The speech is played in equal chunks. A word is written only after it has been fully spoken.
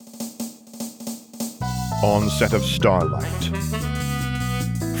Onset of Starlight.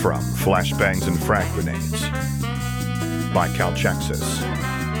 From Flashbangs and Frag Grenades by Calchexis.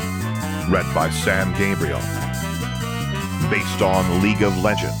 Read by Sam Gabriel. Based on League of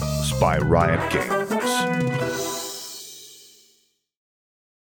Legends by Riot Games.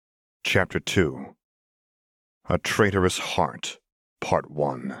 Chapter 2. A Traitorous Heart, Part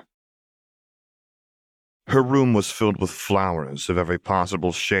 1. Her room was filled with flowers of every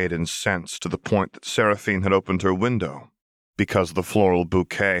possible shade and scent, to the point that Seraphine had opened her window, because the floral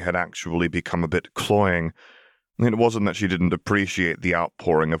bouquet had actually become a bit cloying. It wasn't that she didn't appreciate the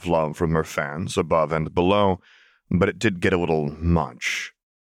outpouring of love from her fans above and below, but it did get a little much.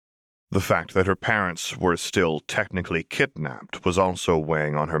 The fact that her parents were still technically kidnapped was also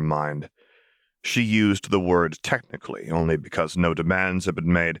weighing on her mind. She used the word technically only because no demands had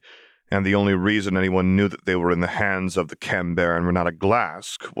been made, and the only reason anyone knew that they were in the hands of the Chem Baron Renata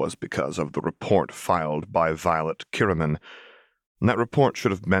Glask was because of the report filed by Violet Kiriman. That report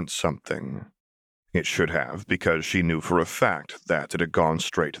should have meant something. It should have, because she knew for a fact that it had gone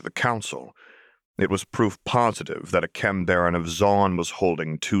straight to the council. It was proof positive that a Chem Baron of Zaun was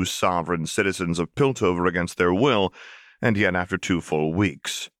holding 2 sovereign citizens of Piltover against their will, and yet after 2 full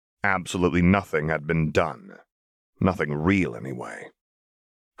weeks, absolutely nothing had been done. Nothing real, anyway.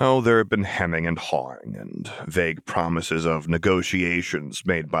 Oh, there had been hemming and hawing, and vague promises of negotiations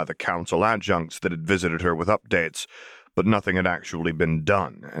made by the council adjuncts that had visited her with updates, but nothing had actually been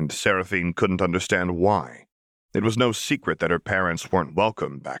done, and Seraphine couldn't understand why. It was no secret that her parents weren't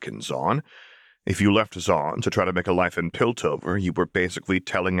welcome back in Zaun. If you left Zaun to try to make a life in Piltover, you were basically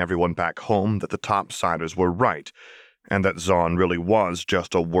telling everyone back home that the topsiders were right, and that Zaun really was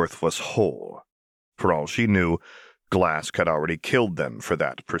just a worthless hole. For all she knew, Glask had already killed them for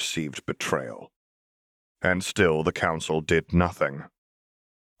that perceived betrayal. And still the council did nothing.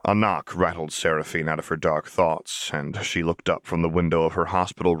 A knock rattled Seraphine out of her dark thoughts, and she looked up from the window of her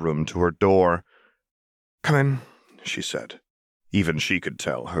hospital room to her door. "Come in," she said. Even she could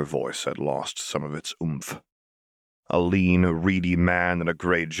tell her voice had lost some of its oomph. A lean, reedy man in a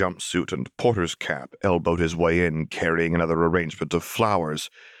gray jumpsuit and porter's cap elbowed his way in, carrying another arrangement of flowers.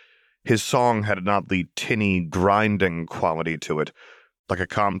 His song had an oddly tinny, grinding quality to it, like a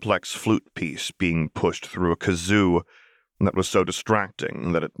complex flute piece being pushed through a kazoo, that was so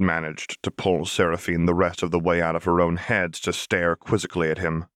distracting that it managed to pull Seraphine the rest of the way out of her own head to stare quizzically at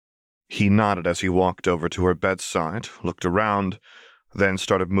him. He nodded as he walked over to her bedside, looked around, then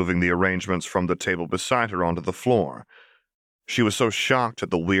started moving the arrangements from the table beside her onto the floor. She was so shocked at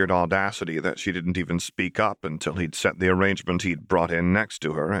the weird audacity that she didn't even speak up until he'd set the arrangement he'd brought in next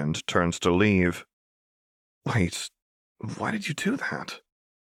to her and turns to leave. "Wait, why did you do that?"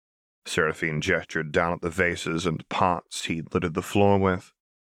 Seraphine gestured down at the vases and pots he'd littered the floor with.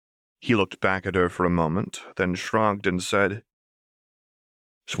 He looked back at her for a moment, then shrugged and said,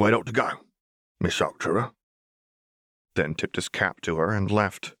 "So where ought to go, Miss Arctura?" Then tipped his cap to her and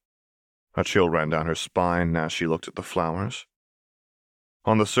left. A chill ran down her spine as she looked at the flowers.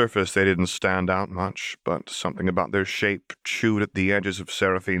 On the surface, they didn't stand out much, but something about their shape chewed at the edges of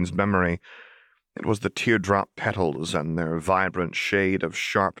Seraphine's memory. It was the teardrop petals and their vibrant shade of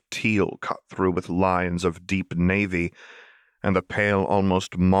sharp teal cut through with lines of deep navy, and the pale,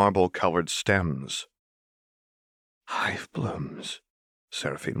 almost marble-colored stems. "Hive blooms,"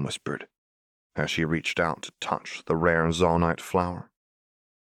 Seraphine whispered, as she reached out to touch the rare Zaunite flower.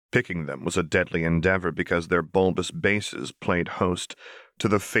 Picking them was a deadly endeavor because their bulbous bases played host to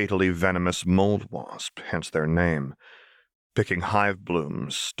the fatally venomous mold wasp, hence their name. Picking hive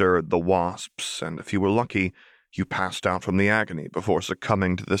blooms stirred the wasps, and if you were lucky, you passed out from the agony before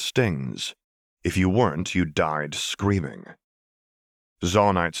succumbing to the stings. If you weren't, you died screaming.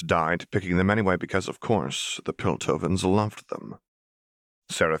 Zaunites died picking them anyway because, of course, the Piltovans loved them.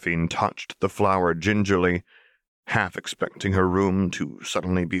 Seraphine touched the flower gingerly, half expecting her room to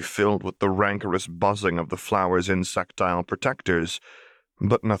suddenly be filled with the rancorous buzzing of the flower's insectile protectors,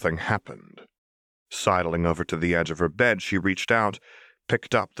 but nothing happened. Sidling over to the edge of her bed, she reached out,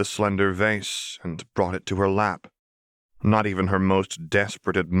 picked up the slender vase, and brought it to her lap. Not even her most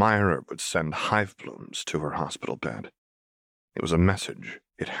desperate admirer would send hive blooms to her hospital bed. It was a message.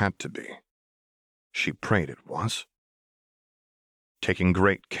 It had to be. She prayed it was. Taking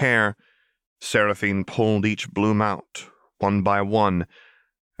great care, Seraphine pulled each bloom out, one by one,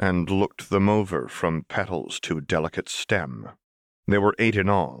 and looked them over from petals to delicate stem. There were 8 in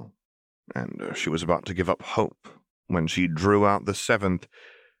all, and she was about to give up hope when she drew out the 7th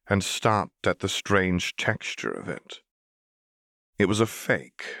and stopped at the strange texture of it. It was a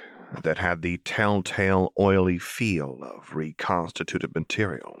fake that had the telltale oily feel of reconstituted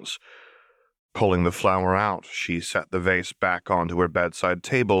materials, Pulling the flower out, she set the vase back onto her bedside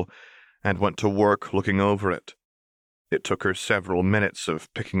table and went to work looking over it. It took her several minutes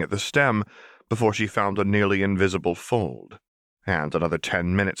of picking at the stem before she found a nearly invisible fold, and another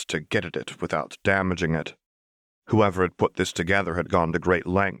 10 minutes to get at it without damaging it. Whoever had put this together had gone to great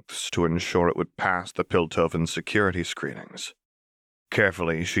lengths to ensure it would pass the Piltoven security screenings.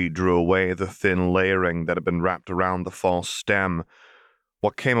 Carefully, she drew away the thin layering that had been wrapped around the false stem.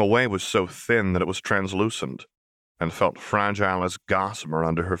 What came away was so thin that it was translucent, and felt fragile as gossamer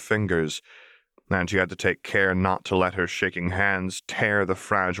under her fingers, and she had to take care not to let her shaking hands tear the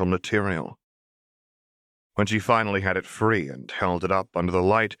fragile material. When she finally had it free and held it up under the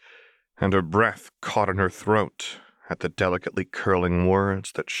light, and her breath caught in her throat at the delicately curling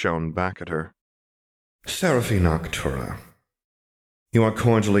words that shone back at her. Seraphine Arctura, you are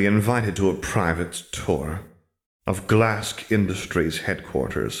cordially invited to a private tour of Glask Industries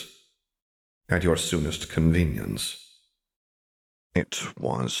headquarters at your soonest convenience. It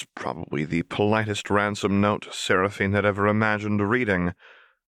was probably the politest ransom note Seraphine had ever imagined reading.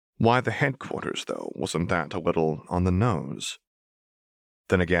 Why the headquarters, though? Wasn't that a little on the nose?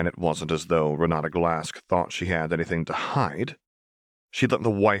 Then again, it wasn't as though Renata Glask thought she had anything to hide. She'd let the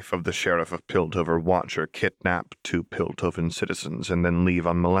wife of the sheriff of Piltover watch her kidnap 2 Piltoven citizens and then leave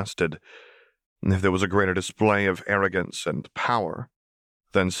unmolested. If there was a greater display of arrogance and power,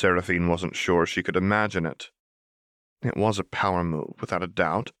 then Seraphine wasn't sure she could imagine it. It was a power move, without a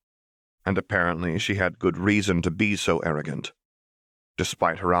doubt, and apparently she had good reason to be so arrogant.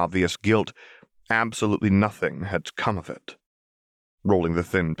 Despite her obvious guilt, absolutely nothing had come of it. Rolling the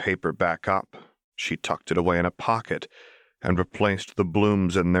thin paper back up, she tucked it away in a pocket and replaced the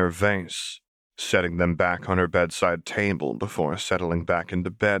blooms in their vase, setting them back on her bedside table before settling back into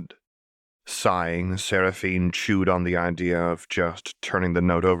bed. Sighing, Seraphine chewed on the idea of just turning the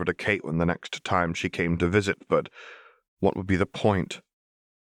note over to Caitlin the next time she came to visit, but what would be the point?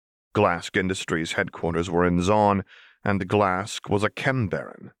 Glask Industries' headquarters were in Zaun, and Glask was a chem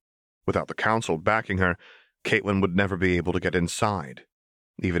baron. Without the council backing her, Caitlin would never be able to get inside.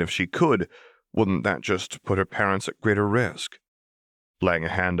 Even if she could, wouldn't that just put her parents at greater risk? Laying a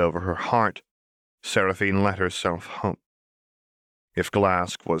hand over her heart, Seraphine let herself hope. If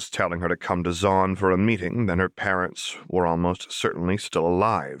Glask was telling her to come to Zaun for a meeting, then her parents were almost certainly still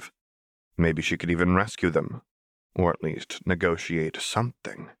alive. Maybe she could even rescue them, or at least negotiate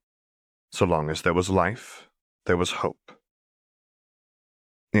something. So long as there was life, there was hope.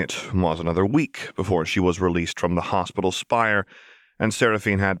 It was another week before she was released from the hospital spire, and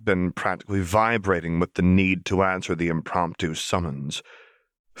Seraphine had been practically vibrating with the need to answer the impromptu summons.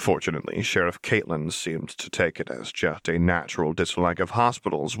 Fortunately, Sheriff Caitlin seemed to take it as just a natural dislike of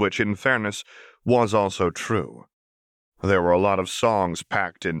hospitals, which, in fairness, was also true. There were a lot of songs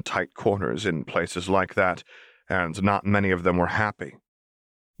packed in tight corners in places like that, and not many of them were happy.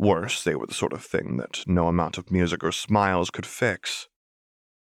 Worse, they were the sort of thing that no amount of music or smiles could fix.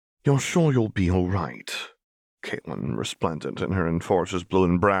 "You're sure you'll be all right?" Caitlin, resplendent in her enforcer's blue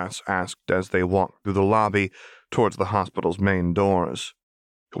and brass, asked as they walked through the lobby towards the hospital's main doors.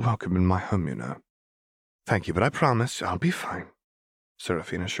 "You're welcome in my home, you know." "Thank you, but I promise I'll be fine,"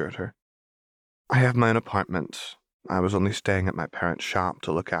 Seraphine assured her. "I have my own apartment. I was only staying at my parents' shop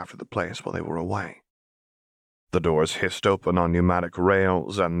to look after the place while they were away." The doors hissed open on pneumatic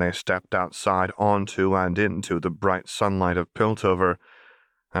rails, and they stepped outside onto and into the bright sunlight of Piltover,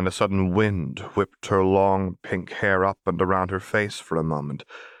 and a sudden wind whipped her long pink hair up and around her face for a moment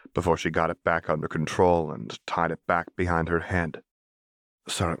before she got it back under control and tied it back behind her head.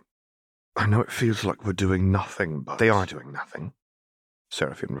 "Sarah, I know it feels like we're doing nothing, but—" "They are doing nothing,"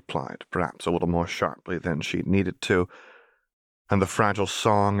 Seraphine replied, perhaps a little more sharply than she needed to, and the fragile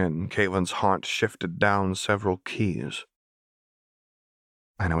song in Caitlin's heart shifted down several keys.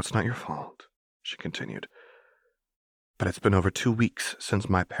 "I know it's not your fault," she continued, "but it's been over 2 weeks since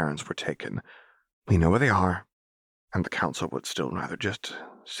my parents were taken. We know where they are, and the council would still rather just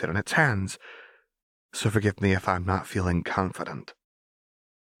sit on its hands, so forgive me if I'm not feeling confident."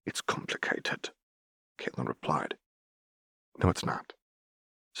 "It's complicated," Caitlin replied. "No, it's not,"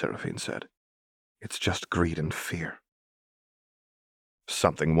 Seraphine said. "It's just greed and fear."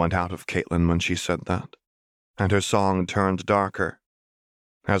 Something went out of Caitlin when she said that, and her song turned darker.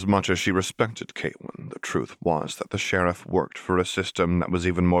 As much as she respected Caitlin, the truth was that the sheriff worked for a system that was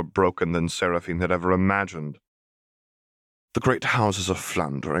even more broken than Seraphine had ever imagined. "The great houses are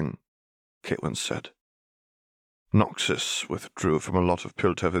floundering," Caitlin said. "Noxus withdrew from a lot of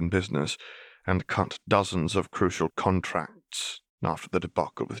Piltoven business and cut dozens of crucial contracts after the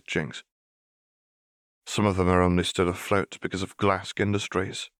debacle with Jinx. Some of them are only still afloat because of Glask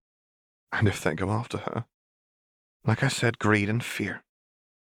Industries. And if they go after her, like I said, greed and fear.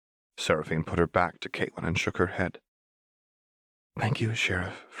 Seraphine put her back to Caitlin and shook her head. Thank you,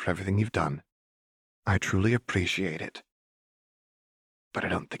 Sheriff, for everything you've done. I truly appreciate it. But I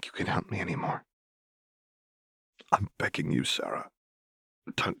don't think you can help me anymore. I'm begging you, Sarah.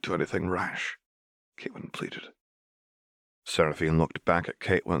 Don't do anything rash, Caitlin pleaded. Seraphine looked back at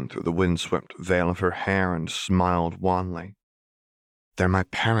Caitlin through the windswept veil of her hair and smiled wanly. They're my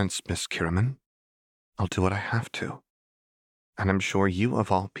parents, Miss Kierman. I'll do what I have to. And I'm sure you,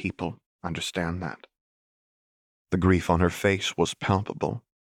 of all people, understand that. The grief on her face was palpable,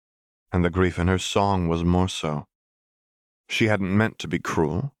 and the grief in her song was more so. She hadn't meant to be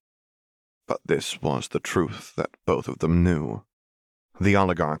cruel, but this was the truth that both of them knew. The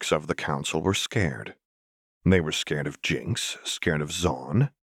oligarchs of the council were scared. They were scared of Jinx, scared of Zahn,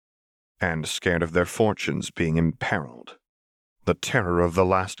 and scared of their fortunes being imperiled. The terror of the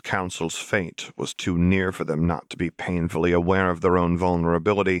last council's fate was too near for them not to be painfully aware of their own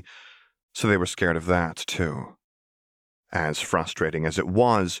vulnerability, so they were scared of that, too. As frustrating as it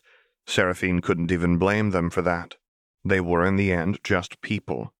was, Seraphine couldn't even blame them for that. They were, in the end, just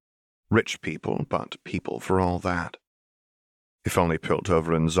people. Rich people, but people for all that. If only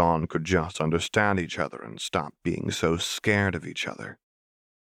Piltover and Zahn could just understand each other and stop being so scared of each other.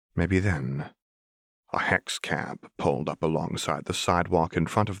 Maybe then. A hex cab pulled up alongside the sidewalk in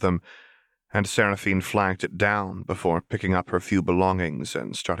front of them, and Seraphine flagged it down before picking up her few belongings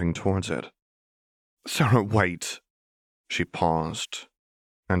and starting towards it. Sarah, wait. She paused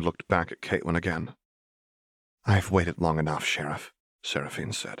and looked back at Caitlin again. I've waited long enough, Sheriff,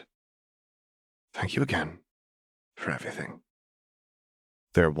 Seraphine said. Thank you again for everything.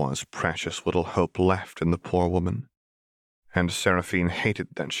 There was precious little hope left in the poor woman, and Seraphine hated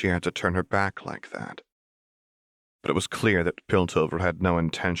that she had to turn her back like that. But it was clear that Piltover had no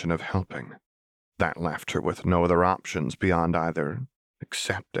intention of helping. That left her with no other options beyond either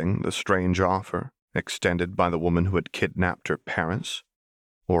accepting the strange offer extended by the woman who had kidnapped her parents,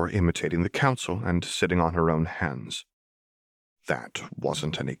 or imitating the council and sitting on her own hands. That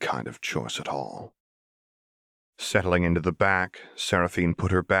wasn't any kind of choice at all. Settling into the back, Seraphine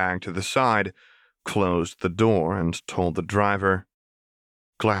put her bag to the side, closed the door, and told the driver,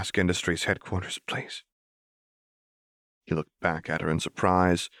 Glask Industries headquarters, please. He looked back at her in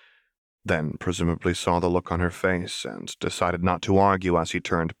surprise, then presumably saw the look on her face and decided not to argue as he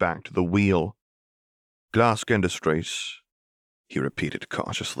turned back to the wheel. Glask Industries, he repeated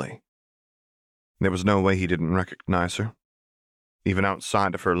cautiously. There was no way he didn't recognize her. Even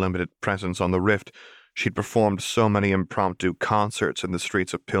outside of her limited presence on the Rift, she'd performed so many impromptu concerts in the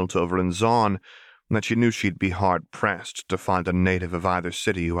streets of Piltover and Zahn that she knew she'd be hard-pressed to find a native of either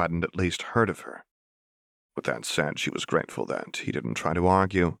city who hadn't at least heard of her. With that said, she was grateful that he didn't try to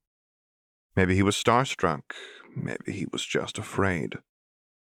argue. Maybe he was starstruck. Maybe he was just afraid.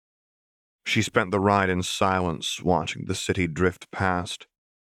 She spent the ride in silence, watching the city drift past.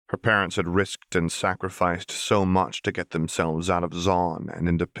 Her parents had risked and sacrificed so much to get themselves out of Zahn and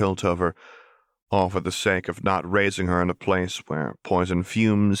into Piltover, all for the sake of not raising her in a place where poison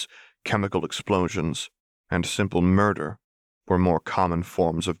fumes, chemical explosions, and simple murder were more common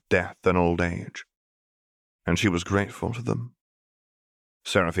forms of death than old age. And she was grateful to them.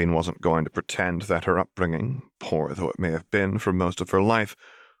 Seraphine wasn't going to pretend that her upbringing, poor though it may have been for most of her life,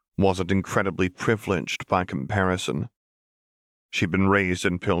 wasn't incredibly privileged by comparison. She'd been raised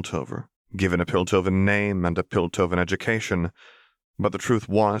in Piltover, given a Piltovan name and a Piltovan education, but the truth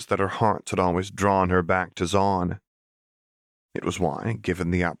was that her heart had always drawn her back to Zahn. It was why,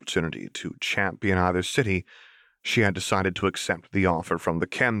 given the opportunity to champion either city, she had decided to accept the offer from the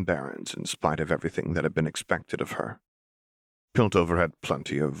Chem Barons in spite of everything that had been expected of her. Piltover had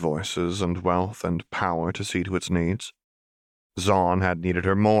plenty of voices and wealth and power to see to its needs. Zahn had needed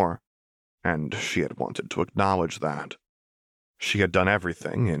her more, and she had wanted to acknowledge that. She had done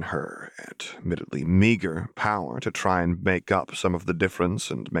everything in her, admittedly meager, power to try and make up some of the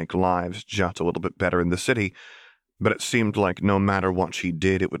difference and make lives just a little bit better in the city, but it seemed like no matter what she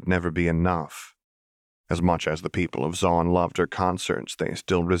did, it would never be enough. As much as the people of Zahn loved her concerts, they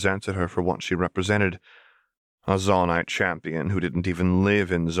still resented her for what she represented, a Zahnite champion who didn't even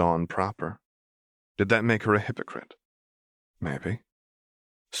live in Zahn proper. Did that make her a hypocrite? Maybe.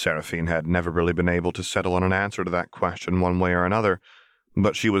 Seraphine had never really been able to settle on an answer to that question one way or another,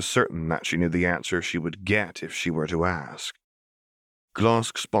 but she was certain that she knew the answer she would get if she were to ask.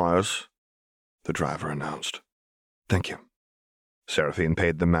 Glask Spires, the driver announced. Thank you. Seraphine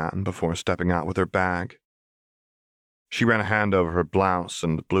paid the man before stepping out with her bag. She ran a hand over her blouse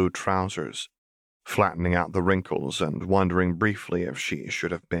and blue trousers, flattening out the wrinkles and wondering briefly if she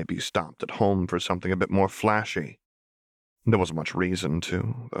should have maybe stopped at home for something a bit more flashy. There wasn't much reason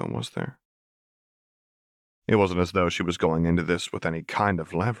to, though, was there? It wasn't as though she was going into this with any kind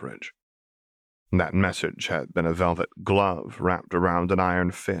of leverage. That message had been a velvet glove wrapped around an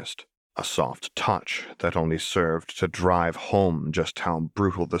iron fist, a soft touch that only served to drive home just how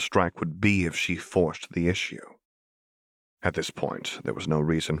brutal the strike would be if she forced the issue. At this point, there was no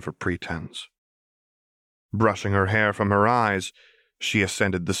reason for pretense. Brushing her hair from her eyes, she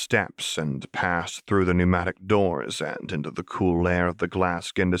ascended the steps and passed through the pneumatic doors and into the cool air of the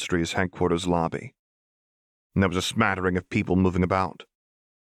Glass Industries headquarters lobby. There was a smattering of people moving about,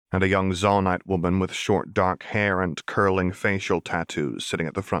 and a young Zonite woman with short dark hair and curling facial tattoos sitting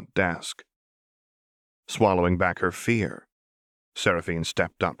at the front desk. Swallowing back her fear, Seraphine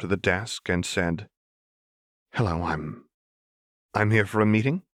stepped up to the desk and said, "Hello, I'm here for a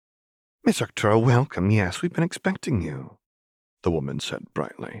meeting?" "Miss Arctura, welcome. Yes, we've been expecting you," the woman said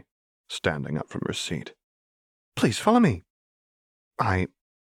brightly, standing up from her seat. "Please follow me."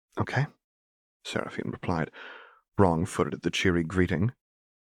 Okay," Seraphine replied, wrong-footed at the cheery greeting.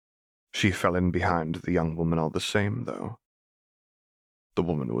 She fell in behind the young woman all the same, though. The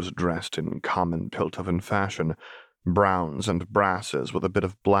woman was dressed in common Piltovan fashion, browns and brasses with a bit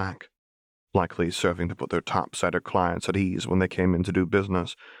of black, likely serving to put their top-sider clients at ease when they came in to do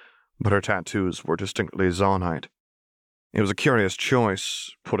business, but her tattoos were distinctly Zonite. It was a curious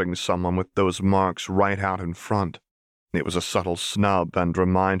choice, putting someone with those marks right out in front. It was a subtle snub and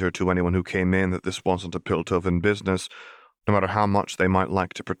reminder to anyone who came in that this wasn't a Piltovan business, no matter how much they might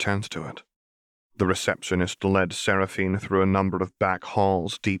like to pretend to it. The receptionist led Seraphine through a number of back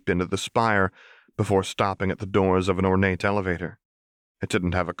halls deep into the spire before stopping at the doors of an ornate elevator. It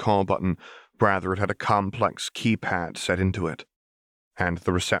didn't have a call button, rather it had a complex keypad set into it, and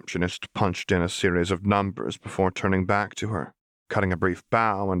the receptionist punched in a series of numbers before turning back to her, cutting a brief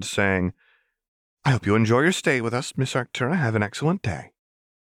bow and saying, "I hope you enjoy your stay with us, Miss Arctura. Have an excellent day."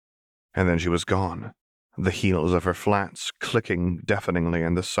 And then she was gone, the heels of her flats clicking deafeningly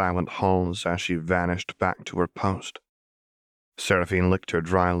in the silent halls as she vanished back to her post. Seraphine licked her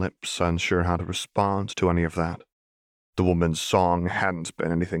dry lips, unsure how to respond to any of that. The woman's song hadn't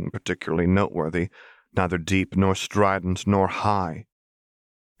been anything particularly noteworthy, neither deep nor strident nor high.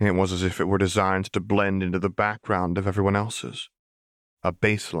 It was as if it were designed to blend into the background of everyone else's, a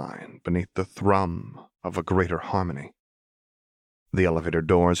bass line beneath the thrum of a greater harmony. The elevator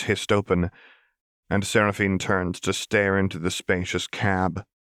doors hissed open, and Seraphine turned to stare into the spacious cab.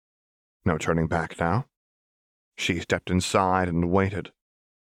 No turning back now. She stepped inside and waited.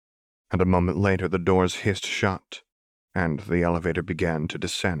 And a moment later the doors hissed shut, and the elevator began to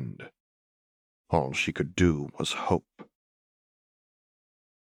descend. All she could do was hope.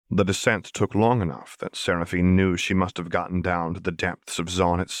 The descent took long enough that Seraphine knew she must have gotten down to the depths of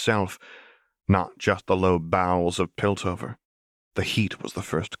Zon itself, not just the low bowels of Piltover. The heat was the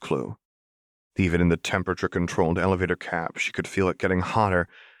first clue. Even in the temperature-controlled elevator cab, she could feel it getting hotter,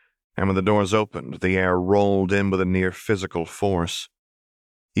 and when the doors opened, the air rolled in with a near-physical force.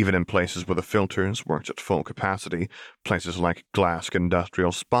 Even in places where the filters worked at full capacity, places like Glass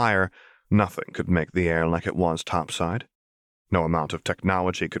Industrial Spire, nothing could make the air like it was topside. No amount of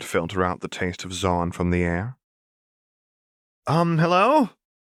technology could filter out the taste of Zon from the air. Hello?"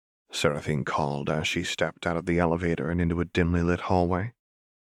 Seraphine called as she stepped out of the elevator and into a dimly lit hallway.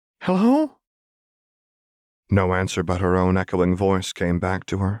 "Hello?" No answer but her own echoing voice came back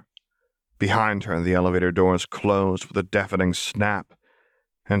to her. Behind her, the elevator doors closed with a deafening snap,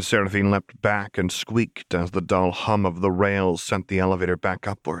 and Seraphine leapt back and squeaked as the dull hum of the rails sent the elevator back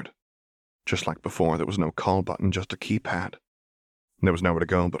upward. Just like before, there was no call button, just a keypad. There was nowhere to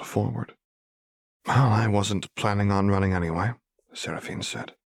go but forward. "Well, I wasn't planning on running anyway," Seraphine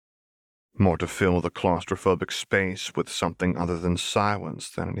said. More to fill the claustrophobic space with something other than silence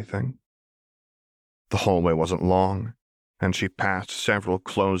than anything. The hallway wasn't long, and she passed several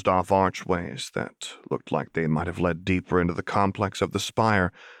closed-off archways that looked like they might have led deeper into the complex of the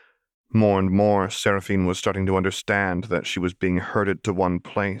spire. More and more, Seraphine was starting to understand that she was being herded to one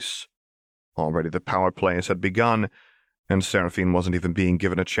place. Already the power plays had begun, and Seraphine wasn't even being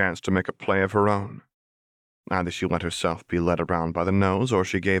given a chance to make a play of her own. Either she let herself be led around by the nose, or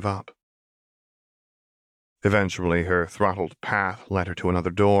she gave up. Eventually, her throttled path led her to another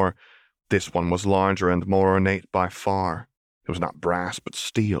door. This one was larger and more ornate by far. It was not brass, but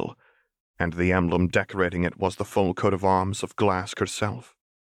steel, and the emblem decorating it was the full coat of arms of Glass herself.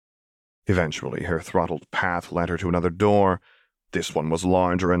 Eventually, her throttled path led her to another door. This one was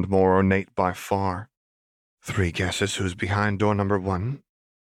larger and more ornate by far. 3 guesses who's behind door number 1?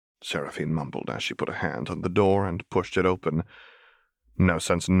 Seraphine mumbled as she put a hand on the door and pushed it open. No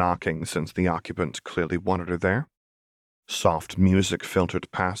sense knocking, since the occupant clearly wanted her there. Soft music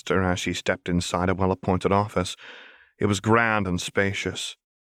filtered past her as she stepped inside a well-appointed office. It was grand and spacious,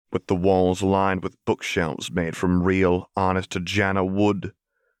 with the walls lined with bookshelves made from real, honest-to-Jana wood.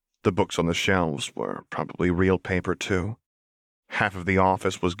 The books on the shelves were probably real paper, too. Half of the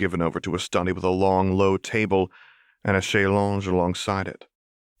office was given over to a study with a long, low table and a chaise alongside it.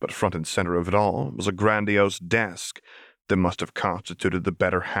 But front and center of it all was a grandiose desk that must have constituted the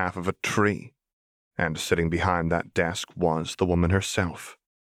better half of a tree. And sitting behind that desk was the woman herself,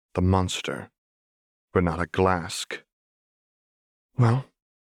 the monster, Renata Glask. "Well,"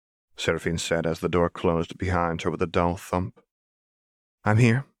 Seraphine said as the door closed behind her with a dull thump. "I'm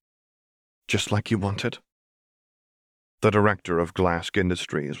here, just like you wanted." The director of Glask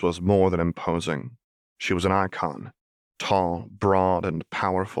Industries was more than imposing. She was an icon, tall, broad, and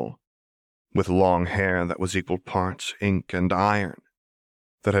powerful, with long hair that was equal parts ink and iron,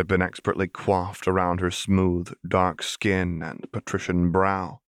 that had been expertly coiffed around her smooth, dark skin and patrician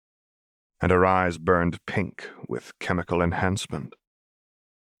brow, and her eyes burned pink with chemical enhancement.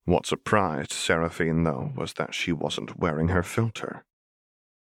 What surprised Seraphine, though, was that she wasn't wearing her filter.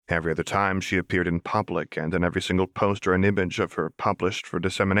 Every other time she appeared in public, and in every single poster and image of her published for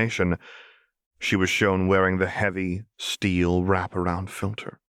dissemination, she was shown wearing the heavy, steel wraparound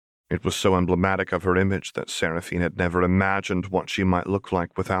filter. It was so emblematic of her image that Seraphine had never imagined what she might look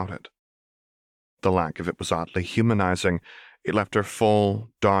like without it. The lack of it was oddly humanizing. It left her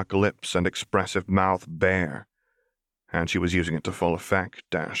full, dark lips and expressive mouth bare, and she was using it to full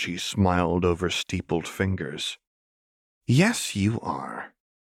effect as she smiled over steepled fingers. "Yes, you are,"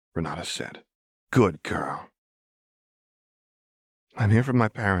 Renata said. "Good girl." "I'm here from my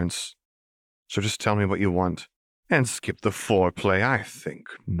parents, so just tell me what you want. And skip the foreplay, I think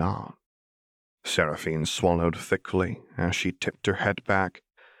not." Seraphine swallowed thickly as she tipped her head back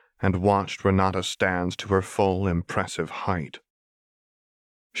and watched Renata stand to her full, impressive height.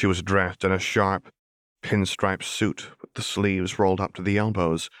 She was dressed in a sharp, pinstripe suit with the sleeves rolled up to the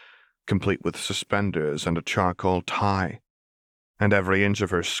elbows, complete with suspenders and a charcoal tie, and every inch of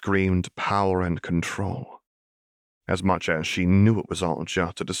her screamed power and control. As much as she knew it was all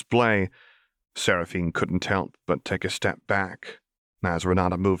just a display, Seraphine couldn't help but take a step back as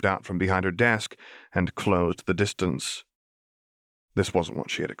Renata moved out from behind her desk and closed the distance. This wasn't what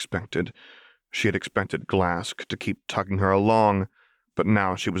she had expected. She had expected Glask to keep tugging her along, but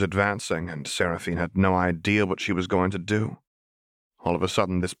now she was advancing, and Seraphine had no idea what she was going to do. All of a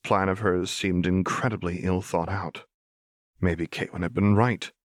sudden, this plan of hers seemed incredibly ill thought out. Maybe Caitlin had been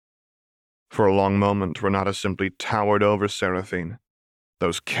right. For a long moment, Renata simply towered over Seraphine.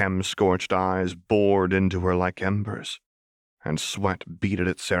 Those chem-scorched eyes bored into her like embers, and sweat beaded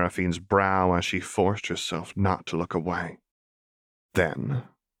at Seraphine's brow as she forced herself not to look away. Then,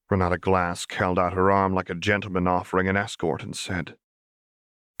 Renata Glask held out her arm like a gentleman offering an escort and said,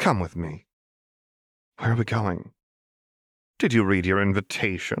 "Come with me." "Where are we going?" "Did you read your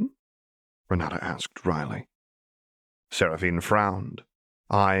invitation?" Renata asked dryly. Seraphine frowned,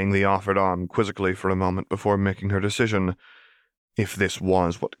 eyeing the offered arm quizzically for a moment before making her decision. If this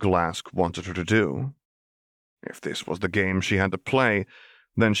was what Glask wanted her to do, if this was the game she had to play,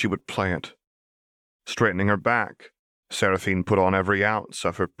 then she would play it. Straightening her back, Seraphine put on every ounce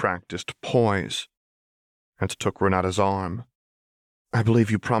of her practiced poise and took Renata's arm. "I believe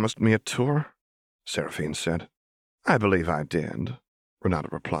you promised me a tour," Seraphine said. "I believe I did," Renata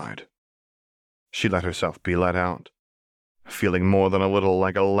replied. She let herself be led out, feeling more than a little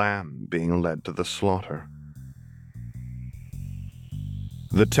like a lamb being led to the slaughter.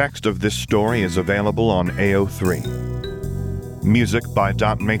 The text of this story is available on AO3. Music by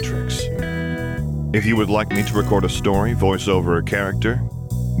Dot Matrix. If you would like me to record a story, voiceover, or character,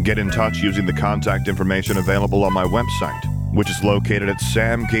 get in touch using the contact information available on my website, which is located at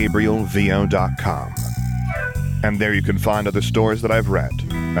samgabrielvo.com. And there you can find other stories that I've read,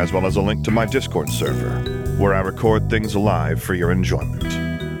 as well as a link to my Discord server, where I record things live for your enjoyment.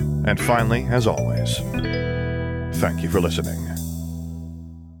 And finally, as always, thank you for listening.